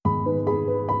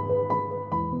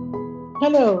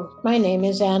Hello, my name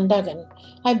is Anne Duggan.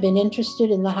 I've been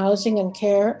interested in the housing and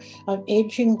care of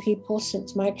aging people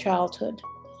since my childhood.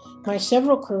 My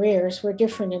several careers were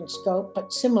different in scope,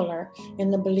 but similar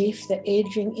in the belief that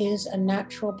aging is a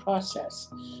natural process.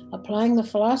 Applying the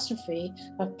philosophy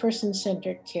of person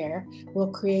centered care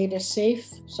will create a safe,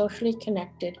 socially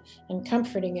connected, and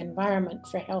comforting environment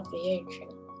for healthy aging.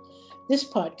 This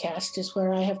podcast is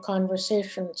where I have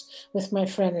conversations with my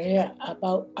friend Ria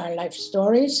about our life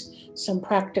stories, some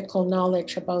practical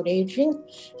knowledge about aging,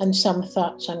 and some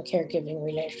thoughts on caregiving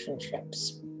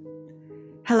relationships.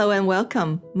 Hello and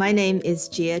welcome. My name is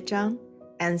Jie Zhang,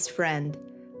 Anne's friend.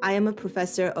 I am a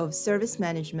professor of service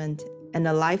management and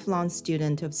a lifelong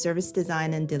student of service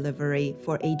design and delivery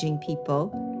for aging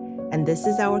people, and this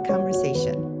is our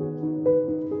conversation.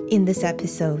 In this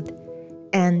episode,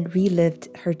 Anne relived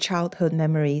her childhood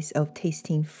memories of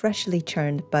tasting freshly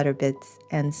churned butter bits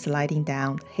and sliding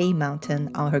down Hay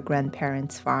Mountain on her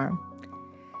grandparents' farm.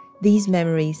 These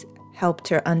memories helped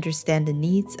her understand the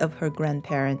needs of her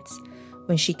grandparents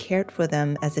when she cared for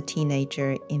them as a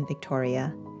teenager in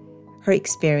Victoria. Her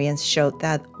experience showed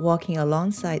that walking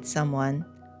alongside someone,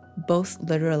 both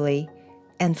literally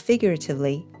and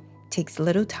figuratively, takes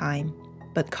little time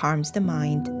but calms the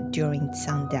mind during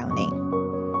sundowning.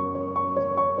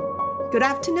 Good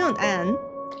afternoon, Anne.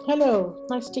 Hello,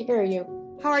 nice to hear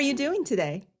you. How are you doing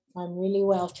today? I'm really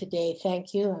well today,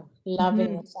 thank you. I'm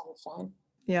loving the sunshine.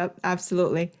 Yep,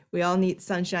 absolutely. We all need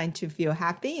sunshine to feel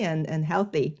happy and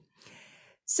healthy.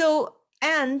 So,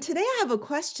 Anne, today I have a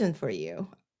question for you.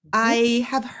 I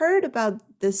have heard about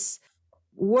this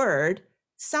word,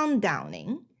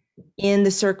 sundowning, in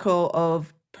the circle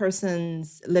of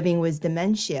persons living with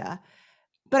dementia,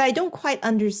 but I don't quite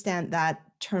understand that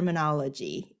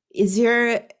terminology. Is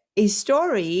there a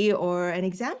story or an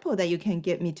example that you can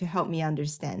give me to help me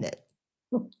understand it?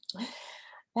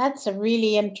 That's a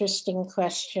really interesting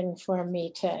question for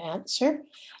me to answer.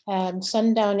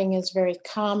 Sundowning is very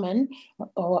common,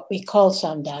 or what we call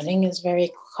sundowning is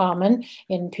very common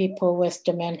in people with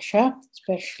dementia,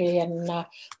 especially in the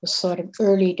sort of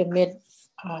early to mid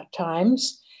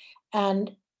times.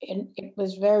 And it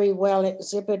was very well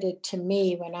exhibited to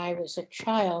me when I was a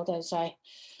child, as I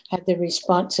had the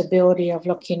responsibility of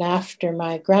looking after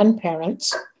my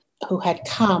grandparents who had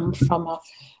come from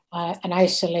an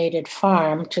isolated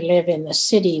farm to live in the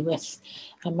city with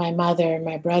my mother,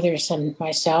 my brothers, and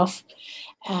myself.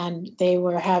 And they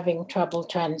were having trouble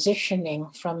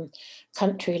transitioning from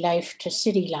country life to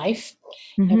city life.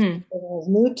 Everything was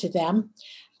new to them.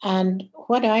 And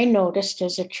what I noticed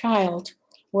as a child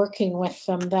working with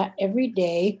them, that every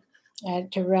day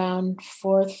at around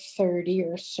 4:30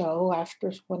 or so,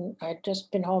 after when I'd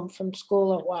just been home from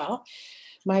school a while,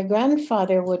 my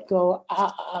grandfather would go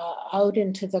out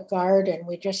into the garden.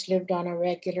 We just lived on a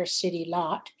regular city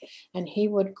lot, and he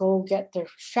would go get the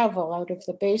shovel out of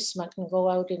the basement and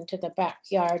go out into the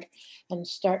backyard and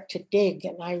start to dig.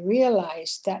 And I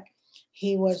realized that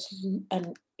he was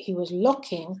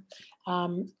looking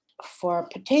for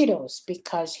potatoes,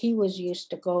 because he was used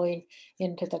to going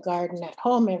into the garden at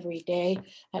home every day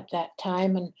at that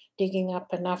time and digging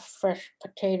up enough fresh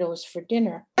potatoes for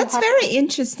dinner. That's very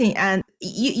interesting. And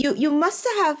you must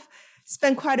have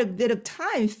spent quite a bit of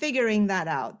time figuring that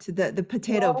out, the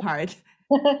potato part.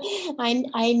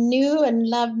 I knew and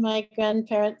loved my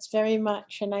grandparents very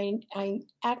much, and I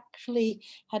actually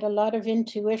had a lot of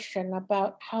intuition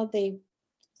about how they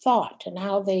thought and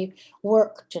how they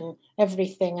worked and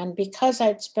everything. And because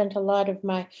I'd spent a lot of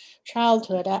my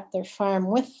childhood at their farm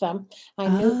with them, I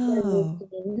knew their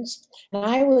routines, and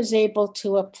I was able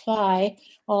to apply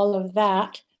all of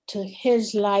that to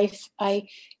his life.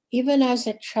 Even as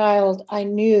a child, I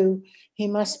knew he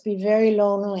must be very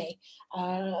lonely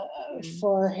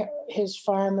for his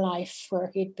farm life,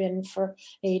 where he'd been for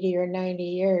 80 or 90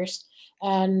 years.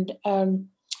 And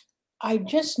I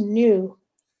just knew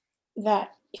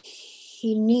that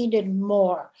he needed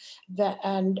more. My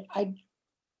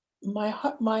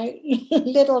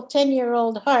little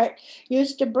 10-year-old heart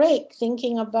used to break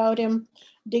thinking about him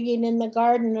digging in the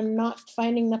garden and not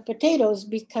finding the potatoes,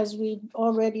 because we'd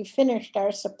already finished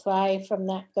our supply from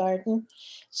that garden.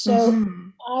 So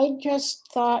I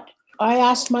just thought, I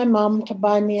asked my mom to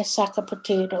buy me a sack of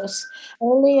potatoes.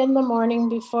 Early in the morning,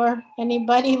 before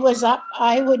anybody was up,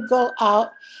 I would go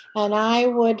out and I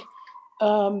would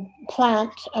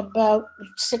plant about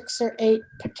 6 or 8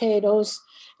 potatoes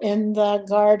in the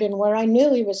garden where I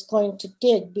knew he was going to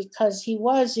dig, because he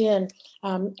was in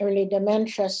early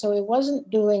dementia. So he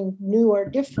wasn't doing new or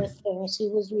different things. He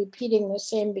was repeating the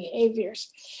same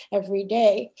behaviors every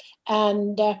day.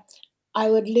 And I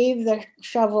would leave the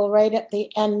shovel right at the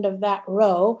end of that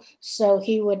row so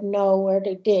he would know where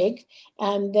to dig.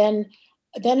 And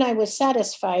then I was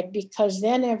satisfied because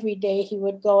then every day he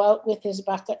would go out with his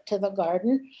bucket to the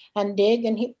garden and dig,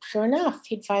 and sure enough,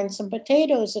 he'd find some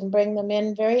potatoes and bring them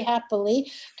in very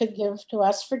happily to give to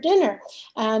us for dinner.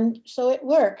 And so it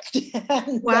worked.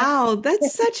 And Wow,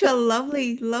 that's such a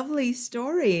lovely, lovely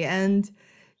story. And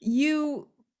you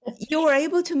you were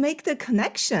able to make the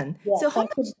connection. So yes, how I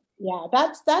much? could. Yeah,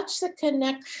 that's the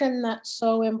connection that's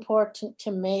so important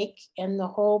to make in the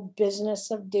whole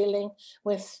business of dealing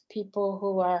with people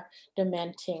who are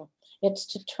dementing. It's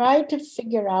to try to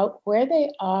figure out where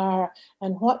they are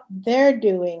and what they're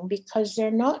doing, because they're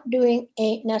not doing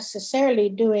ain't necessarily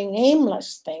doing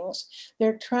aimless things.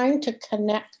 They're trying to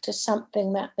connect to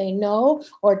something that they know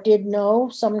or did know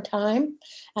sometime,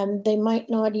 and they might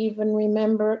not even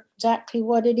remember exactly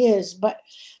what it is, but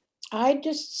I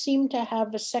just seem to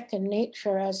have a second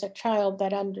nature as a child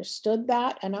that understood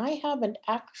that. And I haven't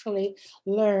actually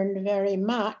learned very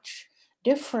much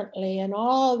differently in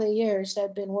all the years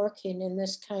I've been working in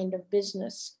this kind of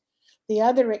business. The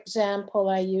other example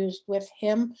I used with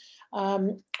him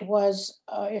was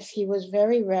if he was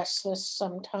very restless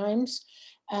sometimes,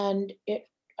 and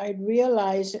I'd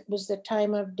realize it was the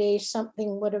time of day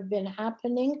something would have been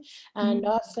happening, and Mm,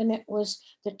 often it was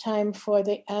the time for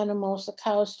the animals, the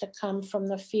cows, to come from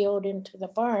the field into the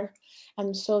barn.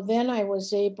 And so then I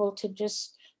was able to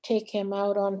just take him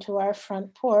out onto our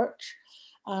front porch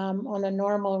on a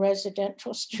normal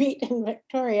residential street in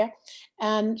Victoria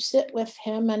and sit with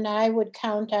him, and I would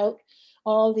count out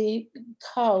all the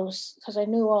cows because I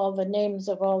knew all the names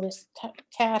of all this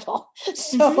cattle.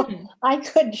 So mhm, I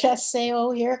could just say,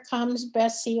 oh, here comes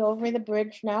Bessie over the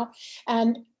bridge now.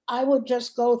 And I would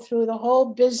just go through the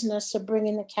whole business of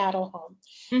bringing the cattle home.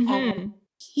 And mhm,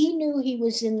 he knew he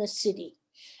was in the city.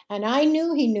 And I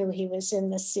knew he was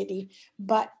in the city.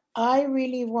 But I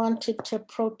really wanted to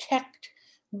protect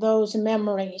those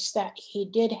memories that he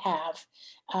did have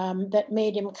that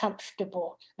made him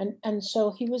comfortable. And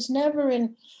so he was never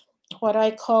in what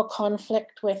I call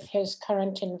conflict with his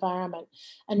current environment.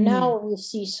 And mhm, now we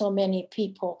see so many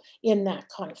people in that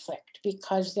conflict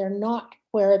because they're not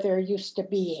where they're used to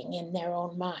being in their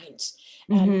own minds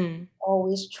and mhm.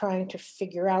 always trying to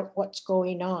figure out what's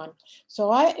going on.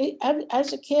 So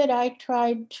as a kid, I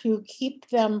tried to keep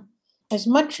them as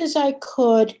much as I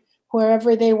could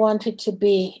wherever they wanted to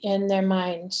be in their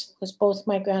minds, because both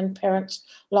my grandparents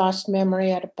lost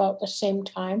memory at about the same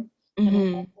time and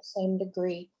about Mhm. the same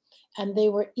degree, and they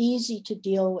were easy to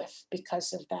deal with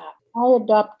because of that. I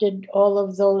adopted all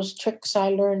of those tricks I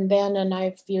learned then, and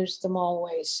I've used them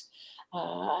always.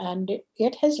 And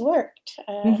it has worked,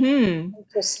 Mhm.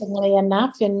 interestingly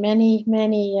enough, in many,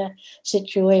 many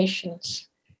situations.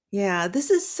 Yeah, this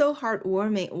is so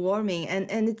heartwarming, warming,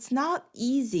 and it's not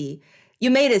easy. You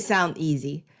made it sound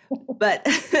easy, but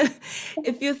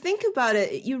if you think about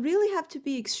it, you really have to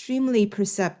be extremely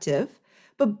perceptive.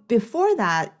 But before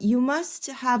that, you must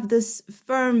have this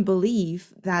firm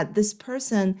belief that this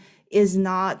person is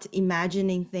not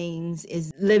imagining things,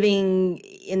 is living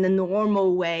in a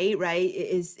normal way, right?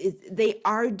 Is they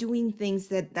are doing things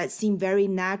that seem very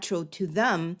natural to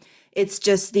them. It's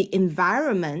just the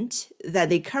environment that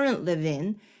they currently live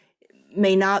in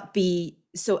may not be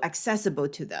so accessible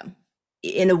to them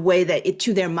in a way that it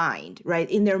to their mind, right?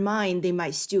 In their mind, they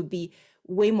might still be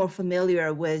way more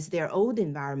familiar with their old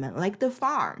environment, like the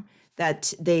farm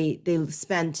that they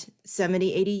spent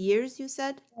 70, 80 years, you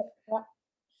said?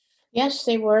 Yes,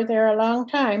 they were there a long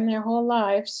time, their whole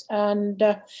lives. And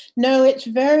no,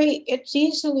 it's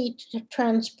easily to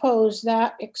transpose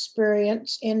that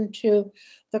experience into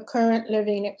the current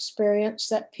living experience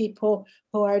that people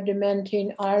who are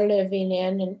dementing are living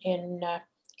in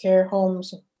care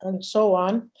homes and so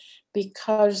on,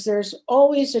 because there's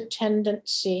always a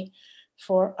tendency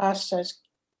for us as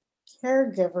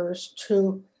caregivers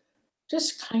to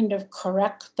just kind of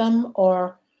correct them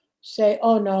or say,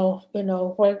 oh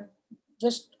no, what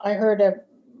just I heard of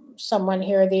someone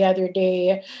here the other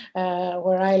day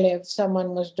where I live, someone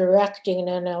was directing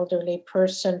an elderly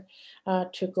person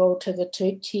to go to the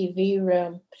TV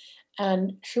room.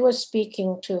 And she was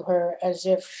speaking to her as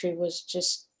if she was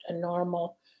just a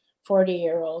normal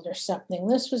 40-year-old or something.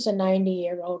 This was a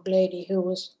 90-year-old lady who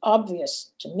was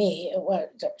obvious to me it was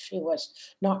that she was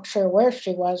not sure where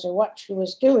she was or what she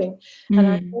was doing. And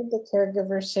I Mm. heard the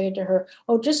caregiver say to her,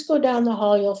 oh, just go down the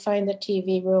hall, you'll find the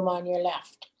TV room on your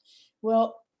left.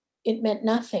 Well, it meant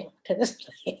nothing to this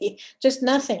lady, just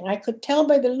nothing. I could tell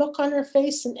by the look on her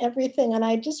face and everything. And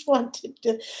I just wanted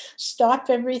to stop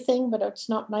everything, but it's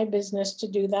not my business to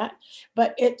do that.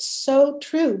 But it's so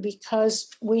true, because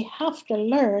we have to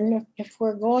learn, if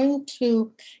we're going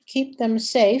to keep them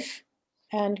safe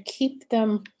and keep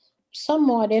them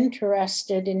somewhat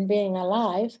interested in being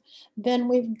alive, then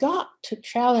we've got to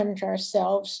challenge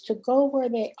ourselves to go where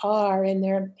they are in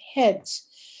their heads.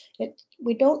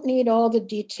 We don't need all the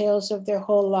details of their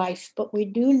whole life, but we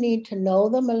do need to know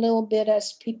them a little bit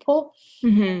as people.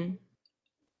 Mm-hmm.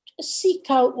 Seek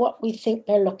out what we think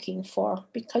they're looking for,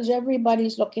 because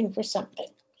everybody's looking for something.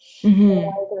 Mm-hmm. They're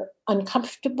either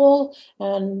uncomfortable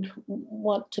and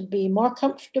want to be more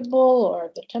comfortable,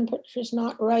 or the temperature's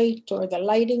not right, or the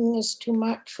lighting is too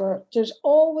much, or there's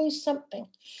always something.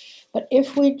 But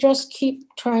if we just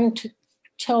keep trying to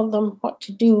tell them what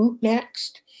to do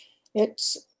next,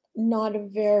 it's not a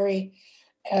very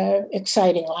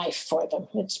exciting life for them.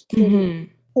 It's pretty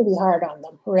hard on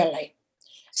them, really.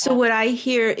 So what I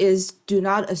hear is do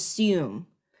not assume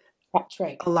That's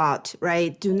right. a lot,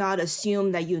 right? Do not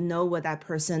assume that you know what that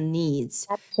person needs.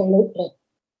 Absolutely.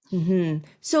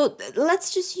 So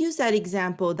let's just use that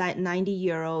example, that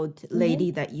 90-year-old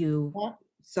lady that you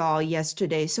saw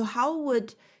yesterday. So how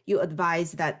would you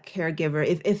advise that caregiver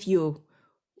if you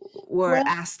were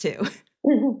asked to?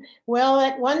 Well,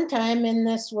 at one time in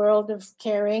this world of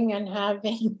caring and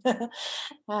having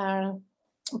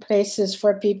places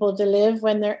for people to live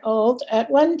when they're old,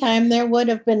 at one time there would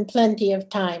have been plenty of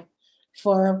time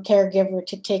for a caregiver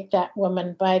to take that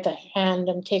woman by the hand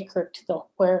and take her to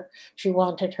where she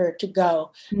wanted her to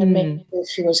go and make sure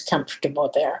she was comfortable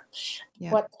there.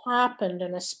 Yeah. What happened,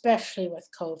 and especially with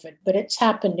COVID, but it's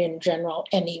happened in general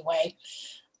anyway,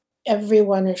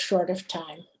 everyone is short of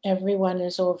time. Everyone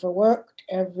is overworked.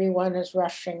 Everyone is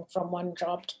rushing from one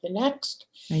job to the next.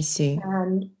 I see.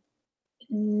 And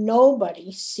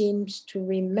nobody seems to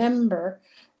remember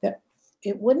that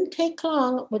it wouldn't take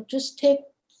long. It would just take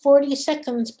 40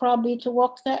 seconds probably to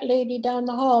walk that lady down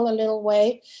the hall a little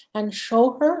way and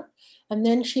show her, and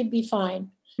then she'd be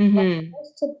fine. But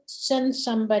just to send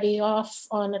somebody off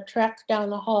on a trek down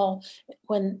the hall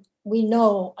when we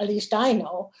know, at least I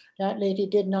know, that lady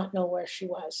did not know where she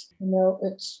was.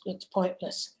 It's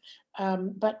pointless.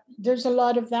 But there's a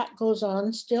lot of that goes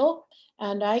on still.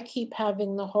 And I keep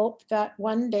having the hope that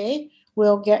one day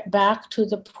we'll get back to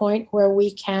the point where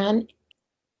we can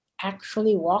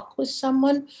actually walk with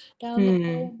someone down the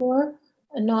corridor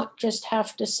and not just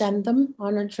have to send them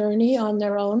on a journey on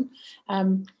their own.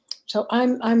 So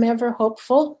I'm ever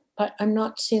hopeful, but I'm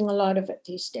not seeing a lot of it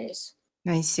these days.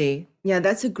 I see. Yeah,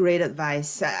 that's a great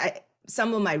advice.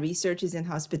 Some of my research is in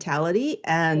hospitality,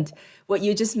 and what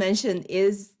you just mentioned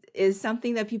is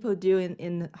something that people do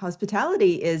in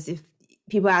hospitality. Is if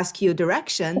people ask you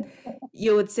direction,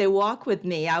 you would say, "Walk with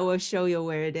me. I will show you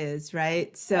where it is."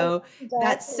 Right. So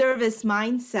that service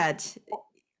mindset,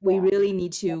 we really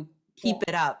need to keep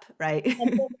it up, right?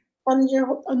 And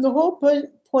the whole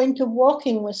point of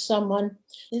walking with someone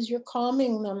is you're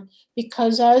calming them,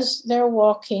 because as they're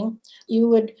walking, you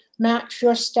would match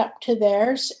your step to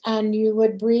theirs, and you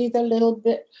would breathe a little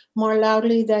bit more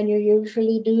loudly than you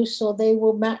usually do, so they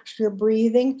will match your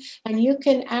breathing, and you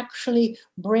can actually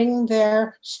bring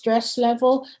their stress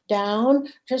level down,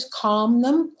 just calm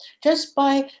them, just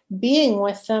by being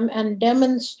with them and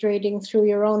demonstrating through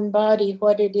your own body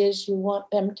what it is you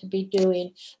want them to be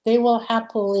doing. They will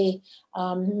happily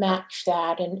match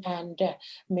that and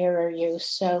mirror you.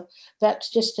 So that's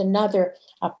just another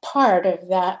part of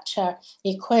that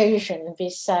equation.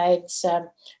 Besides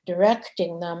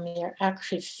directing them, you're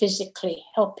actually physically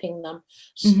helping them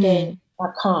stay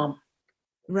calm.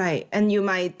 Right. And you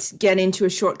might get into a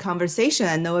short conversation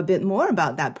and know a bit more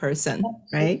about that person,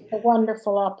 right? It's a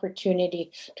wonderful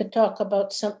opportunity to talk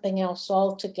about something else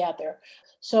altogether.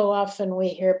 So often we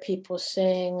hear people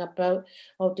saying about,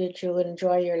 "Oh, did you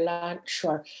enjoy your lunch?"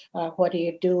 or "What are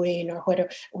you doing?" or whatever.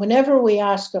 Whenever we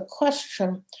ask a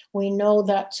question, we know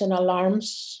that's an alarm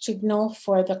signal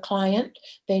for the client.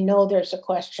 They know there's a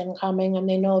question coming, and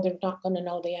they know they're not going to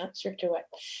know the answer to it.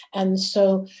 And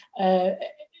so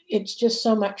it's just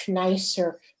so much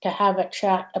nicer to have a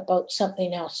chat about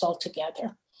something else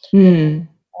altogether.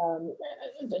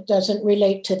 That doesn't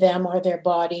relate to them or their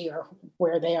body or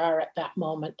where they are at that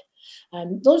moment.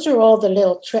 And those are all the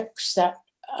little tricks that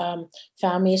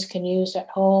families can use at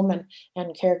home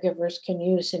and caregivers can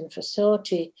use in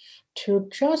facility to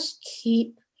just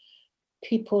keep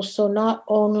people, so not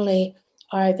only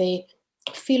are they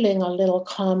feeling a little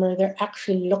calmer, they're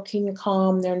actually looking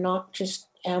calm, they're not just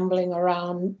ambling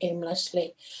around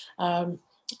aimlessly.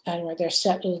 and where they're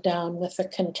settled down with a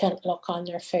content look on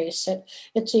their face.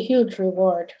 It's a huge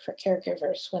reward for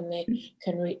caregivers when they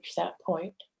can reach that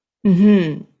point.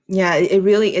 Yeah, it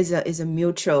really is a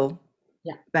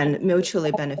Yeah.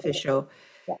 mutually beneficial.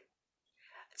 Yeah.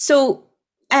 So,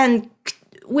 and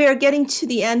we're getting to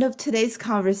the end of today's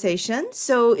conversation.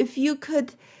 So, if you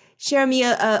could share me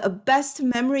a best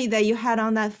memory that you had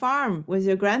on that farm with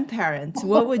your grandparents,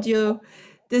 what would you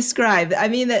describe? I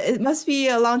mean, it must be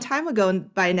a long time ago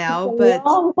by It's now, a but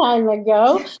long time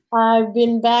ago. I've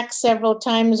been back several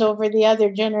times over the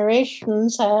other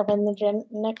generations when the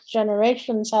next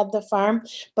generations had the farm.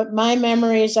 But my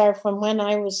memories are from when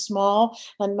I was small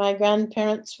and my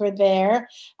grandparents were there.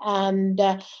 And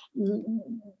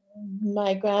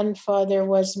my grandfather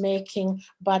was making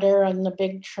butter on the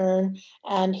big churn,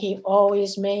 and he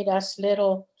always made us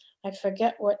little, I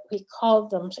forget what we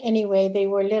called them. Anyway, they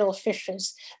were little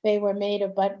fishes. They were made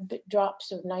of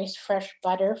drops of nice fresh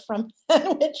butter from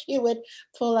which he would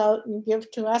pull out and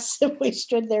give to us if we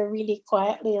stood there really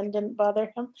quietly and didn't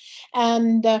bother him.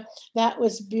 And that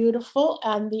was beautiful.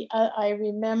 And I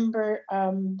remember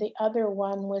the other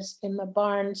one was in the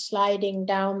barn sliding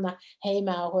down the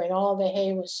haymow where all the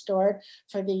hay was stored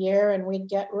for the year. And we'd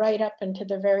get right up into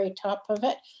the very top of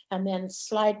it and then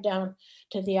slide down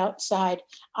to the outside.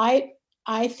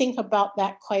 I think about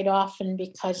that quite often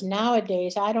because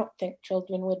nowadays I don't think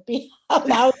children would be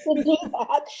allowed to do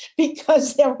that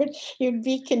because you'd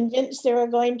be convinced they were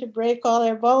going to break all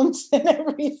their bones and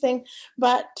everything.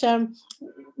 But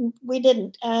we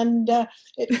didn't. And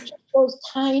it's those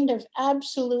kind of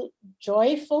absolute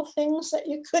joyful things that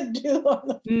you could do on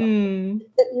the mm,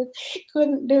 that you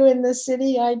couldn't do in the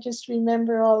city. I just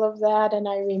remember all of that. And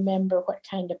I remember what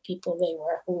kind of people they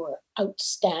were, who were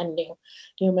outstanding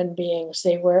human beings.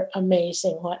 They were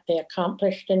amazing what they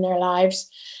accomplished in their lives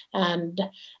and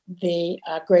the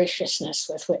graciousness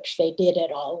with which they did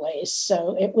it always.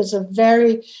 So it was a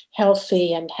very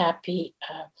healthy and happy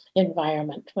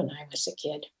environment when I was a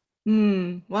kid.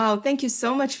 wow, thank you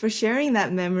so much for sharing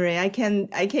that memory. I can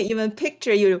even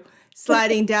picture you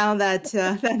sliding down that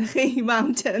hay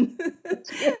mountain.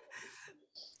 It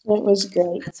was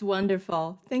great. That's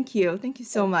wonderful. Thank you. Thank you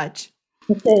so much.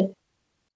 Okay.